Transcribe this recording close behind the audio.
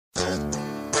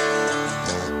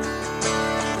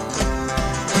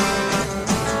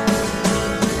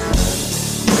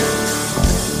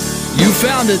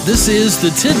found it. This is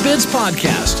the Tidbits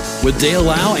Podcast with Dale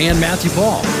Lau and Matthew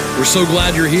Paul. We're so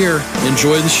glad you're here.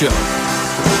 Enjoy the show.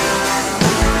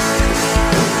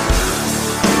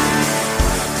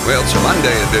 Well, it's a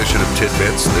Monday edition of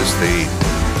Tidbits. This is the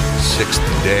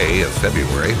 6th day of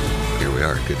February. Here we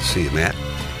are. Good to see you, Matt.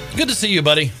 Good to see you,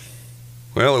 buddy.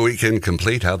 Well, the weekend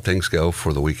complete. How'd things go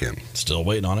for the weekend? Still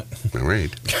waiting on it. All right.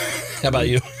 How about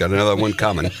you? Got another one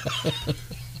coming.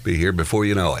 Be here before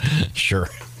you know it. Sure.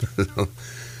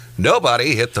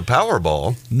 Nobody hit the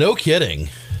Powerball. No kidding.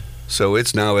 So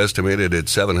it's now estimated at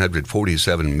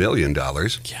 $747 million.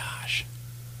 Gosh.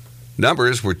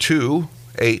 Numbers were 2,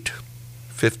 8,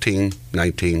 15,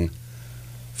 19,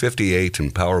 58,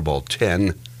 and Powerball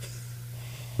 10.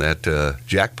 That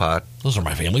jackpot. Those are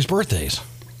my family's birthdays.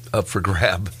 Up for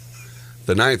grab.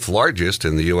 The 9th largest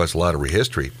in the U.S. lottery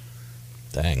history.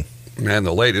 Dang. And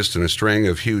the latest in a string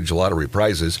of huge lottery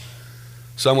prizes.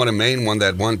 Someone in Maine won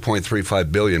that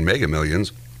 $1.35 billion Mega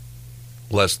Millions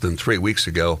less than 3 weeks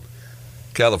ago.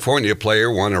 California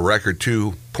player won a record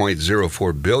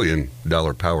 $2.04 billion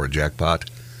power jackpot.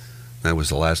 That was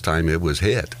the last time it was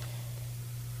hit.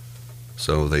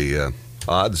 So the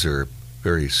odds are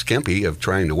very skimpy of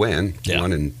trying to win. Yeah.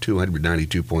 1 in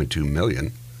 292.2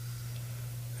 million.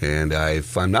 And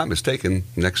if I'm not mistaken,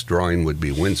 next drawing would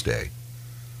be Wednesday.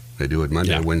 They do it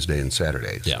Monday, Wednesday, and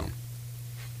Saturday. Yeah.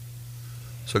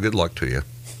 So good luck to you.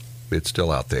 It's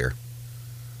still out there,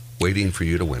 waiting for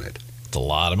you to win it. It's a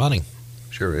lot of money.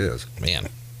 Sure is. Man.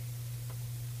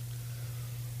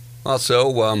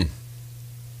 Also,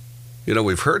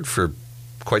 we've heard for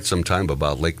quite some time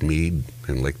about Lake Mead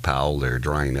and Lake Powell. They're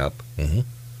drying up. Mm-hmm.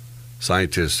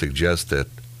 Scientists suggest that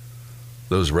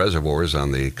those reservoirs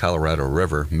on the Colorado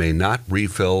River may not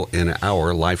refill in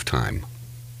our lifetime.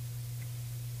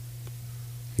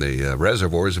 The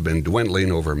reservoirs have been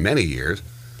dwindling over many years.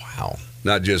 Wow.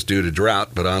 Not just due to drought,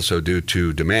 but also due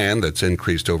to demand that's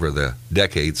increased over the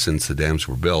decades since the dams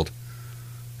were built,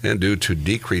 and due to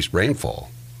decreased rainfall.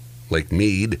 Lake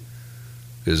Mead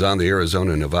is on the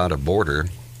Arizona-Nevada border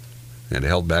and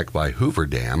held back by Hoover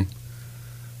Dam.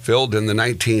 Filled in the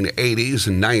 1980s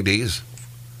and 90s.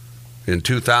 In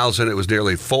 2000, it was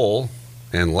nearly full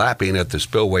and lapping at the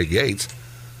spillway gates.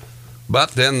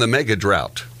 But then the mega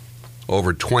drought,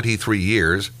 over 23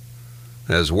 years,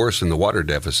 has worsened the water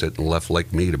deficit and left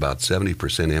Lake Mead about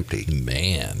 70% empty.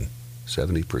 Man.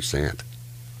 70%.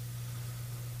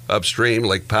 Upstream,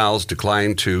 Lake Powell's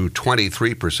declined to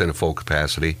 23% of full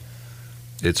capacity.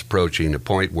 It's approaching a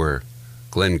point where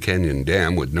Glen Canyon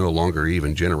Dam would no longer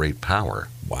even generate power.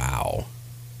 Wow.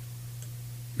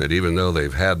 That even though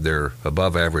they've had their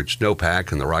above-average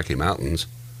snowpack in the Rocky Mountains,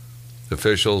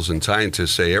 officials and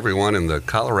scientists say everyone in the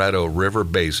Colorado River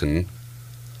Basin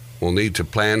will need to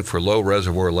plan for low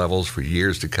reservoir levels for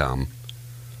years to come.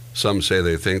 Some say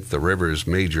they think the river's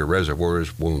major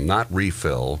reservoirs will not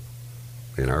refill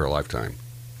in our lifetime.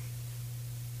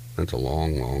 That's a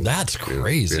long. That's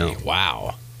crazy. Yeah.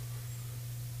 Wow.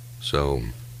 So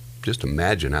just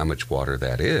imagine how much water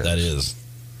that is. That is.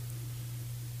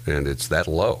 And it's that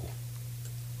low.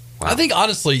 Wow. I think,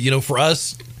 honestly, for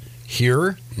us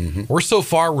here, we're so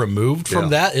far removed from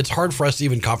that, it's hard for us to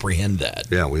even comprehend that.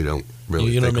 Yeah, we don't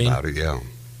really think about it, yeah.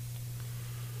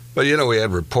 But, we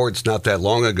had reports not that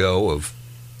long ago of,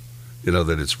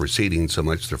 that it's receding so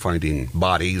much they're finding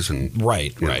bodies and...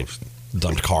 Right.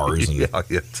 Dumped cars. And... Yeah,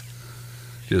 it's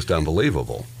just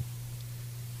unbelievable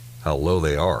how low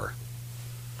they are.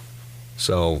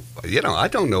 So, I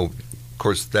don't know. Of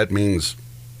course, that means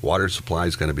water supply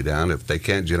is going to be down. If they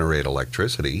can't generate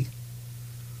electricity,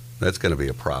 that's going to be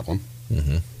a problem.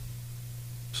 Mm-hmm.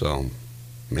 So,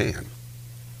 man,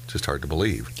 just hard to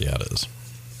believe. Yeah, it is.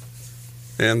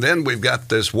 And then we've got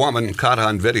this woman caught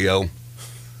on video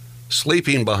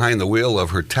sleeping behind the wheel of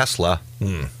her Tesla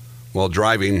while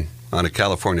driving on a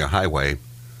California highway.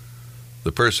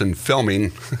 The person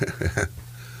filming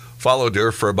followed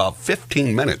her for about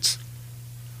 15 minutes,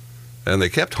 and they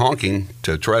kept honking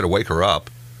to try to wake her up.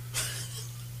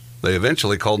 They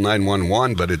eventually called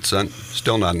 911, but it's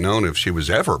still not known if she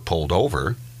was ever pulled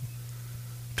over.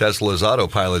 Tesla's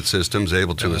autopilot system is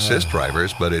able to assist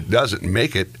drivers, but it doesn't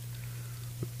make it,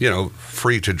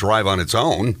 free to drive on its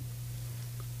own.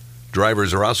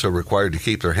 Drivers are also required to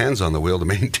keep their hands on the wheel to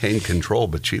maintain control,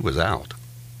 but she was out.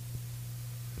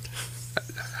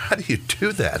 How do you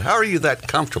do that? How are you that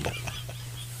comfortable?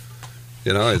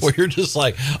 Well, you're just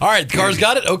like, all right, the car's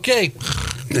got it? Okay.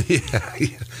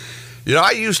 Yeah.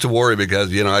 I used to worry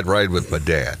because, I'd ride with my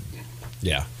dad.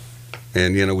 Yeah.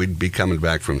 And, we'd be coming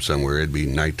back from somewhere. It'd be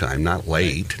nighttime, not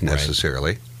late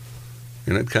necessarily. Right.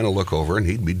 And I'd kind of look over and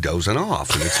he'd be dozing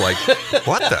off. And it's like,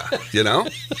 what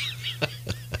the,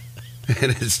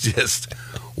 And it's just,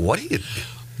 what do you...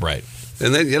 Right.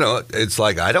 And then, it's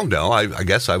like, I don't know. I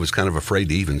guess I was kind of afraid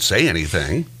to even say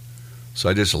anything. So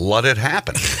I just let it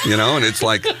happen, and it's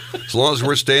like, as long as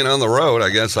we're staying on the road, I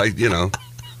guess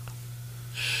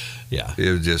Yeah.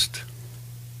 It was just,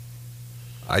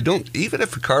 even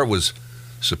if a car was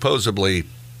supposedly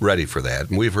ready for that,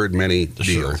 and we've heard many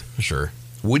deals. Sure.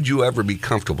 Would you ever be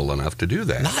comfortable enough to do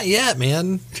that? Not yet,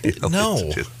 man.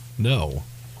 No.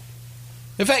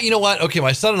 In fact, you know what? Okay,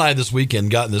 my son and I this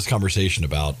weekend got in this conversation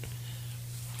about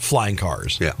flying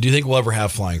cars. Yeah. Do you think we'll ever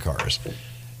have flying cars?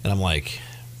 And I'm like,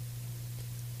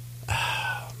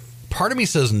 part of me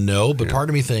says no, but part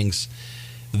of me thinks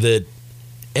that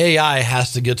AI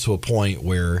has to get to a point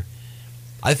where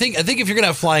I think if you're going to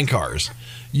have flying cars,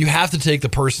 you have to take the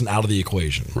person out of the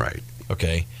equation. Right.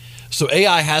 Okay. So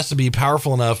AI has to be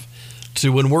powerful enough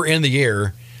to, when we're in the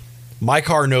air, my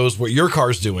car knows what your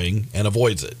car's doing and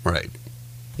avoids it. Right.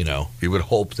 You would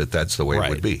hope that that's the way it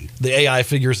would be. The AI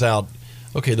figures out,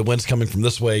 okay, the wind's coming from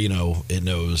this way, it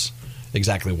knows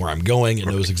exactly where I'm going. It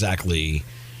knows exactly,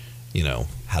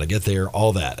 how to get there,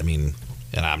 all that. I mean,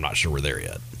 and I'm not sure we're there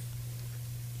yet.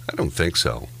 I don't think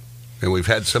so. And we've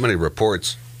had so many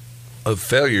reports of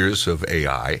failures of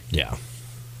AI. Yeah.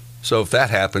 So if that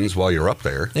happens while you're up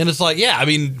there. And it's like,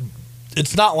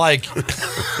 it's not like,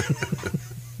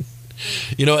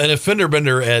 an fender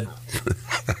bender at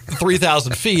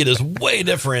 3,000 feet is way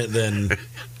different than,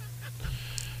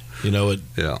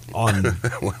 on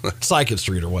Psychic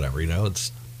Street or whatever,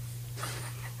 it's.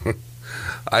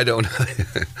 I don't.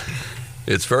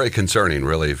 It's very concerning,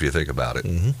 really, if you think about it.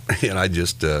 Mm-hmm. And I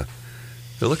just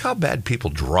look how bad people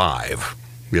drive.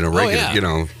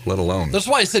 Regular, let alone. That's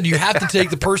why I said you have to take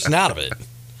the person out of it.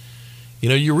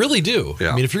 You really do.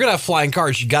 Yeah. I mean, if you're gonna have flying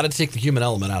cars, you got to take the human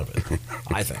element out of it.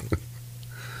 I think.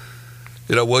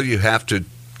 Will you have to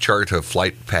chart a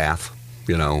flight path?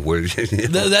 Where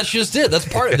that's just it. That's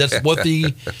part of it. That's what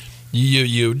you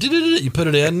put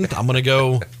it in. I'm gonna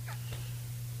go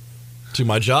to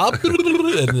my job,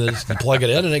 and then plug it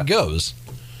in, and it goes.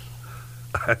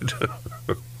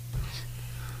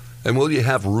 And will you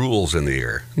have rules in the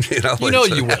air?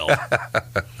 You will.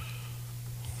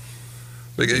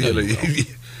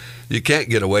 Because, you can't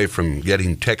get away from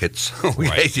getting tickets.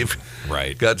 Right. You've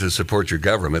right. got to support your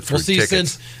government through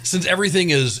tickets. Since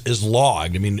everything is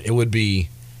logged, I mean, it would be.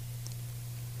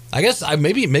 I guess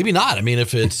maybe not. I mean,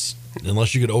 if it's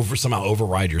unless you could somehow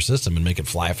override your system and make it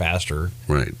fly faster.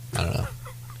 Right. I don't know.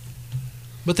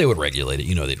 But they would regulate it.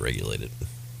 They'd regulate it.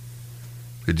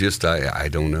 It just, I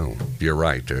don't know. You're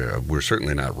right. We're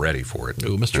certainly not ready for it.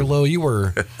 Ooh, Mr. Lowe, you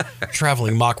were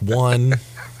traveling Mach 1.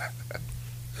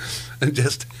 And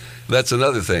just, that's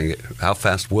another thing. How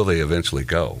fast will they eventually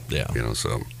go? Yeah.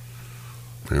 So.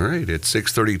 All right. It's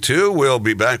 6:32. We'll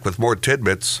be back with more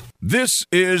tidbits. This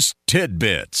is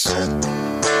Tidbits.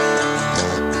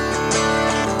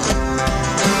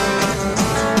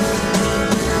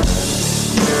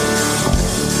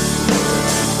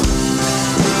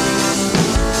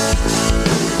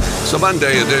 It's a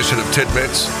Monday edition of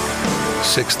Tidbits,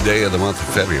 6th day of the month of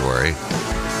February.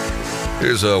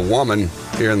 Here's a woman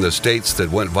here in the States that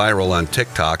went viral on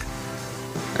TikTok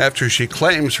after she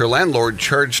claims her landlord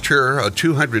charged her a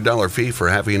 $200 fee for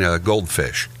having a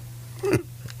goldfish.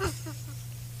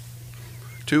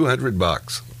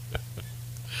 $200.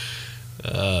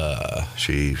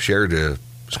 She shared a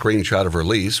screenshot of her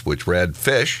lease, which read,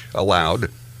 "Fish allowed,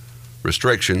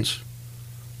 restrictions,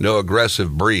 no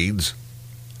aggressive breeds."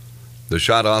 The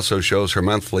shot also shows her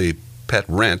monthly pet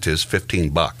rent is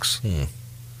 $15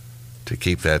 to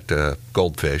keep that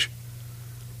goldfish.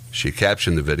 She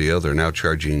captioned the video, "They're now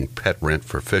charging pet rent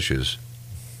for fishes."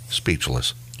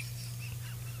 Speechless.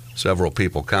 Several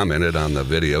people commented on the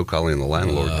video, calling the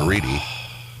landlord greedy.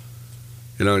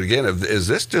 Again, is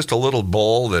this just a little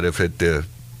bowl that if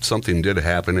something did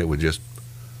happen, it would just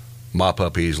mop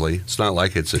up easily? It's not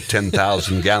like it's a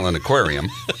 10,000-gallon aquarium,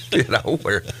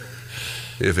 where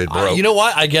if it broke. You know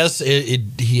what? I guess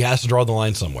he has to draw the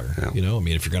line somewhere. Yeah. I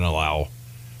mean, if you're going to allow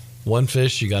one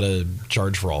fish, you got to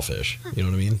charge for all fish. You know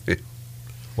what I mean?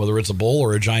 Whether it's a bowl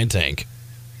or a giant tank.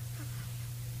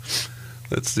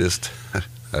 That's just,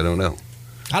 I don't know.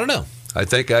 I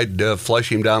think I'd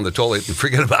flush him down the toilet and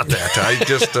forget about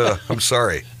that. I'm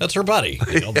sorry. That's her buddy.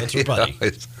 That's her buddy.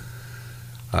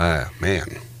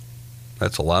 Man,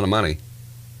 that's a lot of money.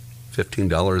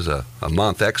 $15 a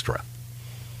month extra.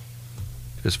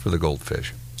 Just for the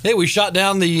goldfish. Hey, we shot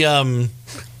down the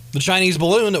Chinese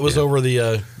balloon that was over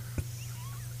the...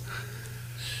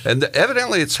 And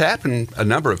evidently it's happened a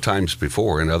number of times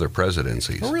before in other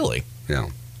presidencies. Oh, really? Yeah.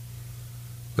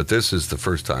 But this is the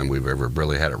first time we've ever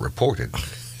really had it reported.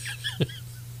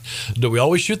 Do we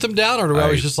always shoot them down, or do we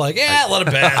always just like, let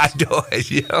it pass?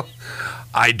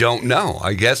 I don't know.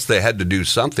 I guess they had to do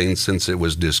something since it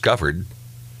was discovered.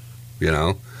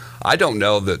 I don't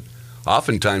know that.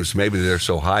 Oftentimes, maybe they're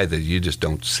so high that you just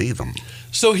don't see them.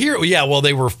 So here, well,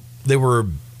 they were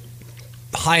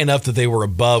high enough that they were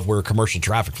above where commercial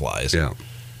traffic flies. Yeah.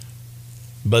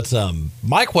 But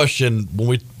my question,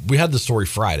 when we had the story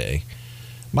Friday,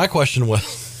 my question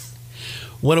was,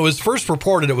 when it was first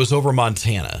reported, it was over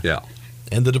Montana. Yeah.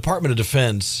 And the Department of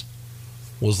Defense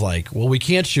was like, well, we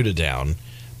can't shoot it down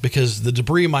because the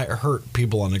debris might hurt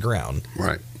people on the ground.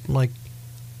 Right. I'm like,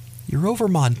 you're over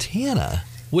Montana.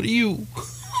 What are you?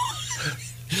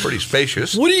 Pretty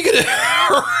spacious. What are you gonna?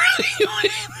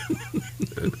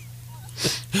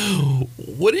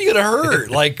 What are you gonna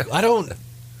hurt? Like, I don't.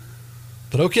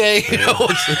 But okay,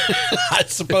 I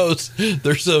suppose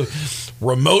there's a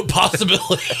remote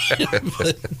possibility.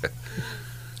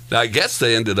 Now, I guess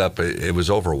they ended up. It was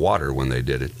over water when they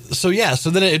did it. So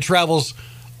then it travels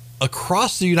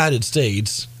across the United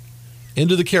States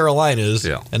into the Carolinas,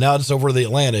 and now it's over the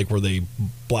Atlantic where they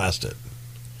blast it.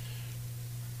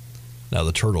 Now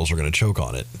the turtles are going to choke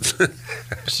on it.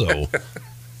 So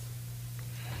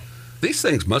these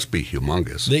things must be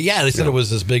humongous. They said it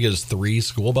was as big as 3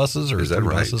 school buses or Is that 3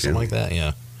 right? buses, something like that.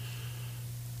 Yeah.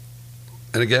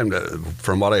 And again,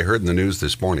 from what I heard in the news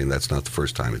this morning, that's not the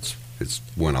first time it's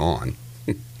went on.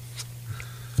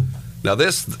 Now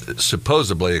this,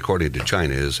 supposedly, according to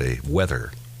China, is a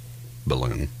weather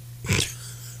balloon.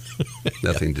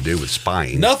 Nothing to do with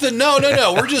spying. Nothing. No.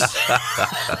 We're just.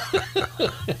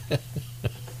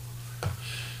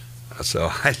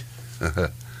 So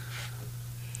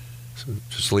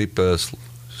sleep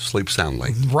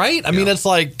soundly. Right? I mean, it's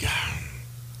like,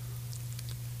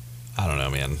 I don't know,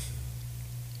 man.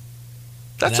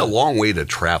 That's a long way to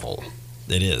travel.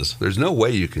 It is. There's no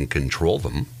way you can control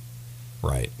them.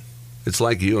 Right. It's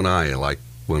like you and I, like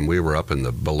when we were up in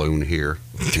the balloon here,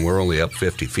 and we're only up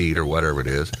 50 feet or whatever it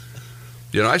is.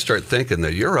 I start thinking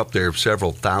that you're up there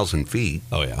several thousand feet.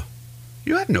 Oh, yeah.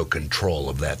 You have no control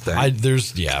of that thing.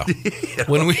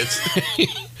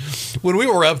 When we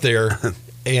were up there,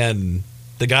 and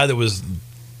the guy that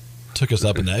took us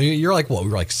up, and you're like, we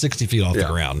were like 60 feet off the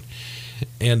ground,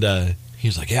 and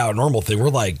he's like, a normal thing, we're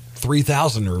like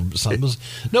 3,000 or something.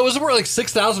 It was more like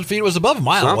 6,000 feet. It was above a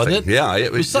mile, wasn't it? Yeah,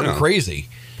 it was something crazy.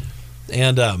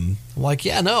 And I'm like,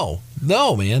 no,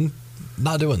 man,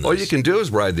 not doing this. All you can do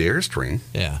is ride the Airstream.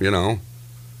 Yeah.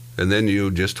 And then you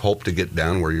just hope to get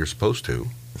down where you're supposed to.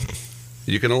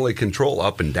 You can only control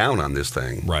up and down on this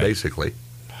thing, basically.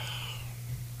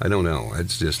 I don't know.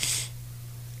 It's just,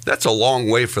 that's a long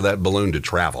way for that balloon to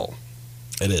travel.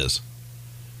 It is.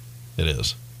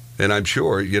 And I'm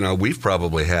sure, we've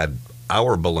probably had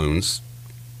our balloons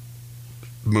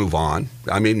move on.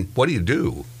 I mean, what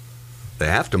do? They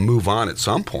have to move on at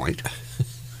some point.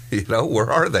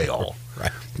 Where are they all?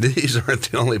 Right. These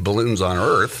aren't the only balloons on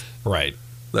Earth. Right.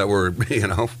 That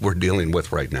we're dealing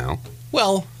with right now.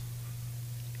 Well,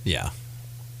 yeah.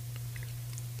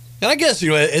 And I guess,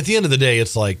 at the end of the day,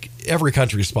 it's like every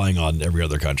country is spying on every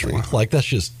other country. Wow. Like, that's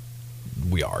just,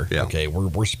 we are. Yeah. Okay,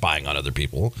 we're spying on other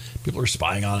people. People are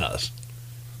spying on us.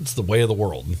 It's the way of the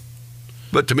world.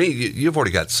 But to me, you've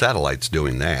already got satellites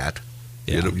doing that.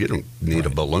 Yeah. You don't need a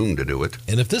balloon to do it.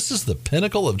 And if this is the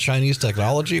pinnacle of Chinese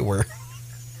technology, where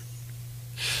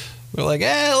we're like,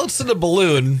 let's send a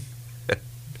balloon,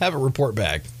 have it report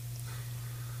back.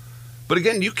 But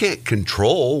again, you can't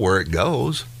control where it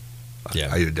goes.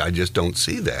 Yeah. I just don't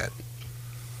see that.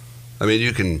 I mean,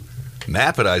 you can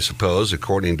map it, I suppose,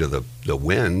 according to the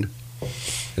wind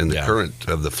and the current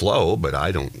of the flow, but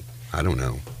I don't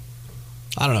know.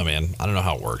 I don't know, man. I don't know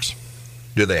how it works.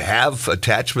 Do they have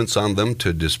attachments on them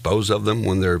to dispose of them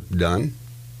when they're done?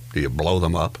 Do you blow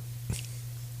them up?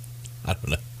 I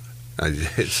don't know.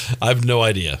 I have no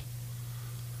idea.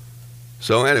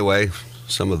 So anyway,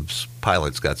 some of the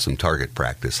pilots got some target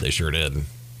practice. They sure did.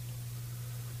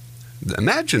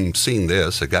 Imagine seeing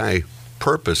this. A guy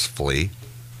purposefully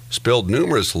spilled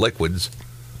numerous liquids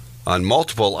on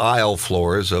multiple aisle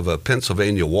floors of a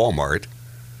Pennsylvania Walmart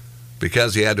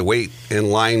because he had to wait in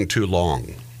line too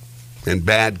long and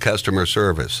bad customer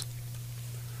service.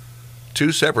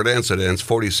 2 separate incidents.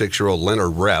 46-year-old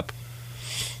Leonard Rep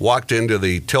walked into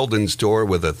the Tilden store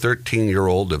with a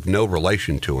 13-year-old of no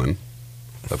relation to him,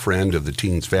 a friend of the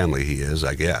teen's family he is,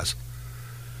 I guess.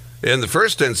 In the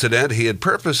first incident, he had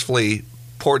purposefully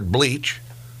poured bleach,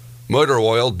 motor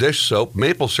oil, dish soap,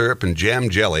 maple syrup, and jam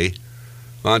jelly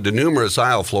onto numerous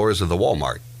aisle floors of the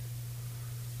Walmart.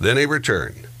 Then he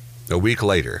returned, a week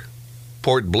later,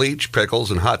 poured bleach,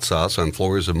 pickles, and hot sauce on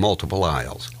floors of multiple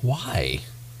aisles. Why?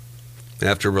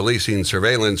 After releasing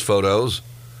surveillance photos,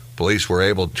 police were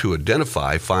able to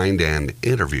identify, find, and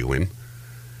interview him.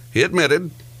 He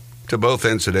admitted to both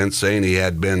incidents, saying he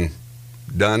had been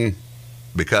done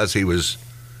because he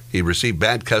received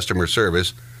bad customer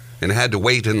service and had to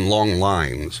wait in long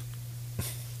lines.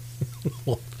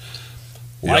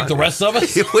 Like the rest of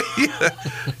us?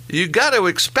 You got to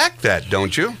expect that,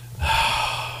 don't you?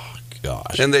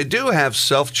 Gosh. And they do have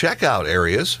self-checkout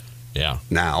areas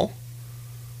now.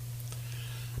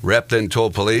 Rep then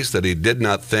told police that he did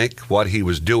not think what he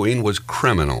was doing was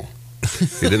criminal.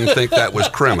 He didn't think that was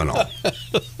criminal.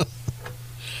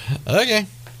 Okay.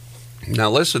 Now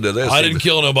listen to this. I didn't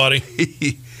kill nobody.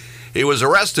 He was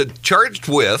arrested, charged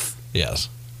with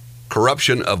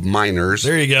corruption of minors.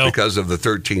 There you go. Because of the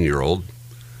 13-year-old.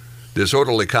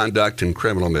 Disorderly conduct and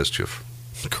criminal mischief.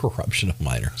 Corruption of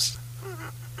minors.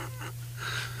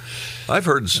 I've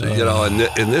heard,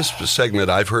 in this segment,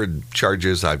 I've heard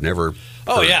charges I've never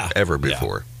heard ever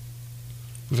before.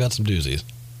 We've had some doozies.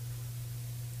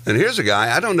 And here's a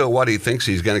guy, I don't know what he thinks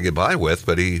he's going to get by with,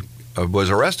 but he was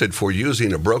arrested for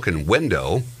using a broken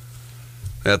window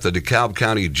at the DeKalb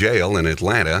County Jail in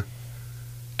Atlanta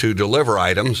to deliver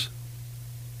items.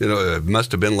 It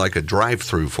must have been like a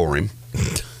drive-through for him.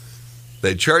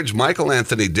 They charged Michael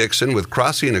Anthony Dixon with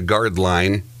crossing a guard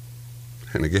line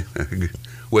and again,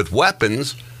 with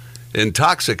weapons,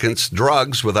 intoxicants,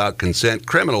 drugs without consent,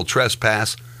 criminal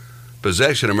trespass,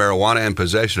 possession of marijuana, and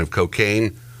possession of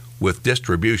cocaine with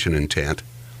distribution intent.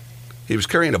 He was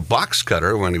carrying a box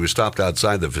cutter when he was stopped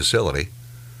outside the facility.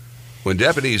 When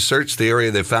deputies searched the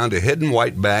area, they found a hidden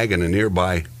white bag in a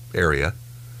nearby area.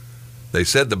 They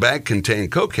said the bag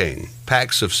contained cocaine,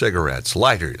 packs of cigarettes,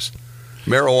 lighters,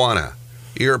 marijuana,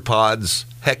 ear pods,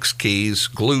 hex keys,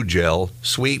 glue gel,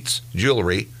 sweets,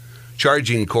 jewelry,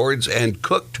 charging cords, and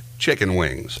cooked chicken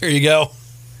wings. There you go.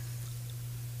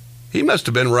 He must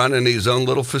have been running his own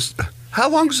little... How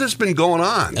long has this been going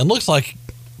on? And looks like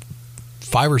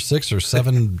 5 or 6 or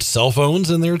 7 cell phones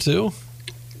in there, too.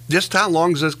 Just how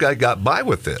long has this guy got by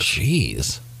with this?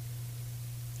 Jeez.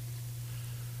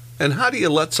 And how do you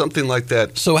let something like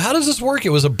that... So how does this work? It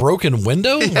was a broken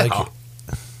window? Yeah.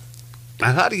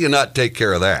 Now, how do you not take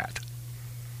care of that?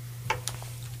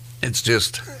 It's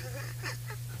just...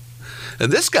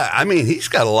 And this guy, I mean, he's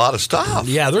got a lot of stuff.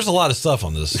 Yeah, there's a lot of stuff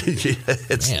on this.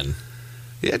 Man.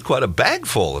 He had quite a bag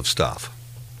full of stuff.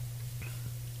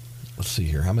 Let's see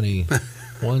here. How many?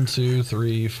 1, 2,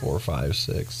 3, 4, 5,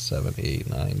 6, 7, 8,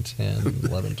 9, 10,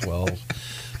 11, 12.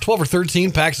 12 or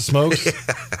 13 packs of smokes.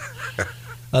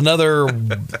 Another...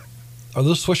 Are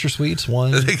those Swisher Sweets?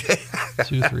 1,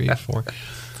 2, 3, 4.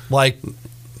 Like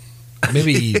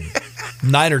maybe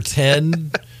 9 or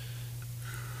 10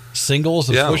 singles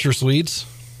of Swisher Sweets.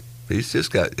 He's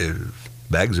just got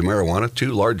bags of marijuana,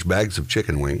 2 large bags of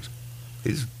chicken wings.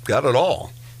 He's got it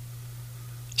all.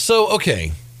 So,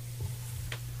 okay.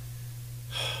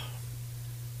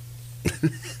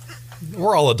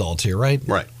 We're all adults here, right?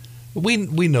 Right. We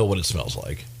know what it smells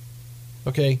like.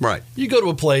 Okay? Right. You go to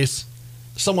a place,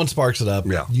 someone sparks it up,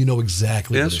 you know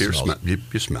exactly what it smells.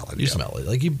 You smell it. You smell it.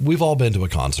 Like we've all been to a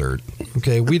concert.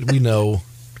 Okay? We know.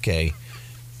 Okay.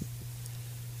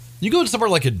 You go to somewhere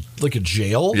like a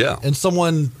jail, and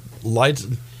someone lights.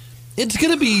 It's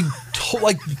going to be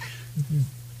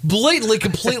blatantly,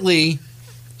 completely,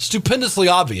 stupendously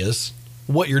obvious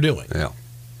what you're doing. Yeah.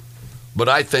 But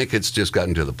I think it's just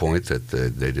gotten to the point that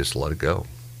they just let it go.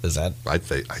 Is that? I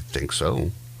think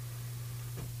so.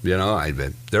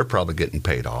 They're probably getting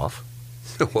paid off.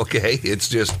 Okay, it's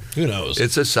just... Who knows?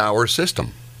 It's a sour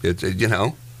system. It's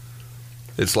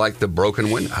like the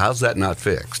broken window. How's that not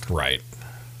fixed? Right.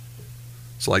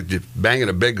 It's like banging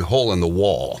a big hole in the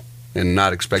wall and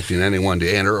not expecting anyone to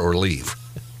enter or leave.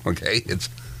 Okay?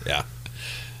 Yeah.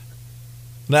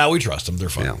 Now we trust them. They're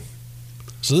fine. Yeah.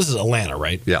 So this is Atlanta,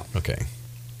 right? Yeah. Okay.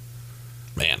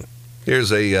 Man.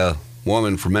 Here's a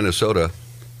woman from Minnesota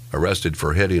arrested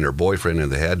for hitting her boyfriend in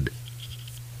the head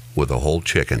with a whole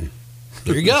chicken.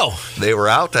 There you go. They were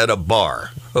out at a bar,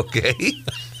 okay?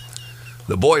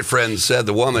 The boyfriend said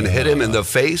the woman hit him in the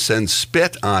face and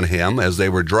spit on him as they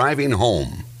were driving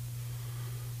home.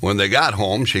 When they got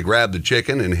home, she grabbed the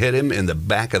chicken and hit him in the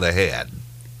back of the head.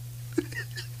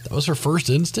 That was her first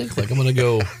instinct? Like, I'm going to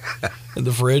go in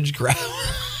the fridge, grab...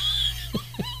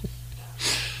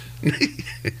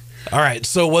 All right,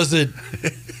 so was it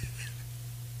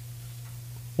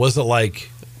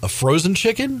like a frozen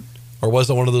chicken, or was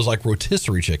it one of those like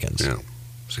rotisserie chickens? Yeah.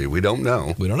 See, we don't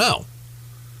know. We don't know.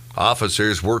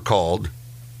 Officers were called,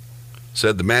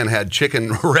 said the man had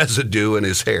chicken residue in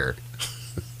his hair.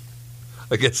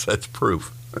 I guess that's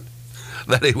proof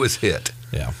that he was hit.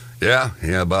 Yeah.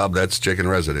 Yeah, Bob, that's chicken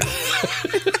residue.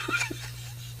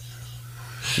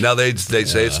 Now, they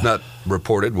say it's not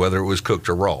reported whether it was cooked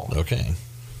or raw. Okay.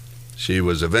 She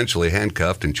was eventually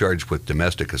handcuffed and charged with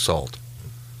domestic assault.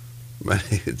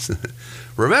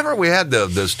 Remember we had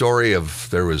the story of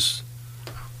there was,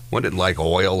 what it like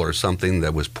oil or something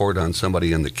that was poured on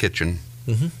somebody in the kitchen?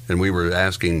 Mm-hmm. And we were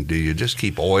asking, do you just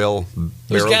keep oil,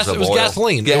 barrels of oil? It was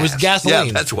gasoline. Gas. It was gasoline.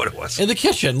 Yeah, that's what it was. In the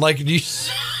kitchen. Like, do you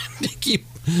keep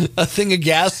a thing of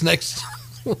gas next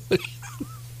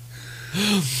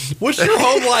What's your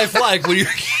home life like when you're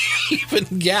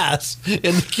keeping gas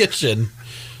in the kitchen?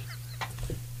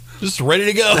 Just ready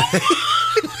to go.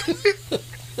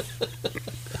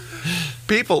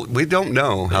 People, we don't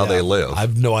know how they live. I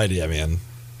have no idea, man.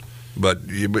 But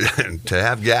to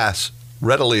have gas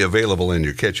readily available in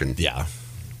your kitchen,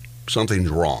 something's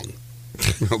wrong.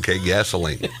 Okay,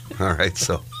 gasoline. All right,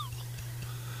 so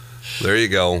there you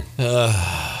go.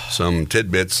 Some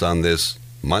tidbits on this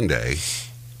Monday.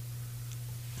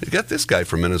 You got this guy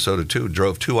from Minnesota, too.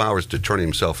 Drove 2 hours to turn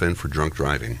himself in for drunk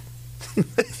driving.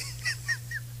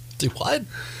 Do what?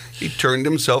 He turned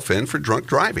himself in for drunk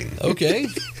driving. Okay.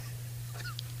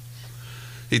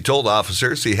 He told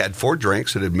officers he had 4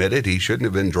 drinks and admitted he shouldn't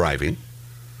have been driving.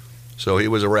 So he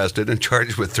was arrested and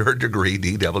charged with third-degree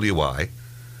DWI.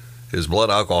 His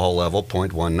blood alcohol level,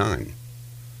 0.19.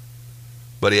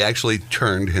 But he actually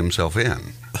turned himself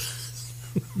in.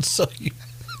 So you...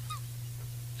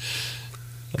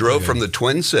 Drove from the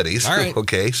Twin Cities. All right.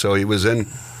 Okay, so he was in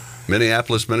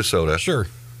Minneapolis, Minnesota. Sure.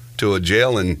 To a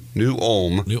jail in New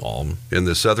Ulm. New Ulm. In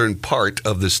the southern part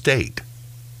of the state.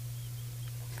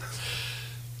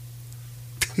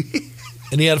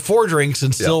 And he had 4 drinks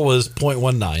and still was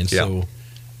 0.19. So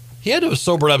he had to have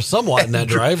sobered up somewhat in that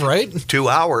drive, right? 2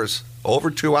 hours.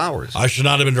 Over 2 hours. I should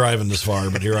not have been driving this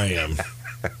far, but here I am.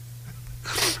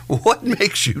 What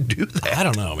makes you do that? I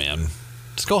don't know, man.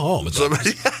 Just go home.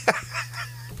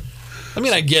 I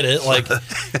mean, I get it. Like,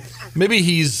 maybe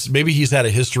he's had a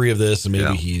history of this, and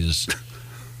maybe he's,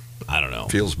 I don't know.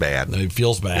 Feels bad. He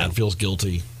feels bad. Feels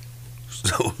guilty.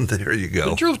 So there you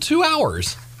go. He drove 2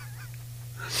 hours.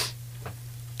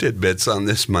 Tidbits on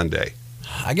this Monday.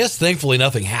 I guess thankfully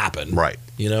nothing happened. Right.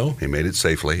 You know? He made it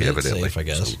safely, evidently. Safe, I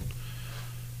guess. So,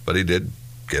 but he did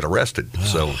get arrested,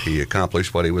 so he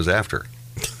accomplished what he was after.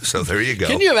 So there you go.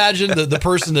 Can you imagine the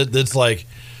person that's like,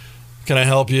 can I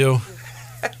help you?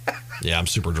 Yeah, I'm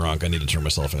super drunk. I need to turn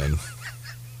myself in. I'm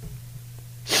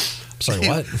sorry,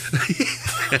 what?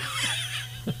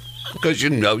 Because you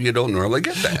don't normally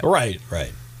get that. Right.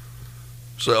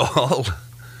 So I'll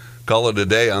call it a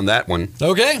day on that one.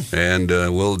 Okay. And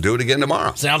we'll do it again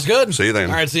tomorrow. Sounds good. See you then.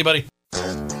 All right, see you, buddy.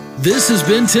 This has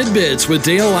been Tidbits with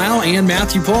Dale Lau and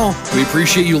Matthew Paul. We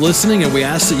appreciate you listening, and we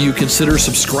ask that you consider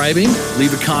subscribing,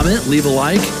 leave a comment, leave a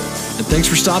like, and thanks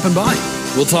for stopping by.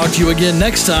 We'll talk to you again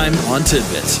next time on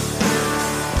Tidbits.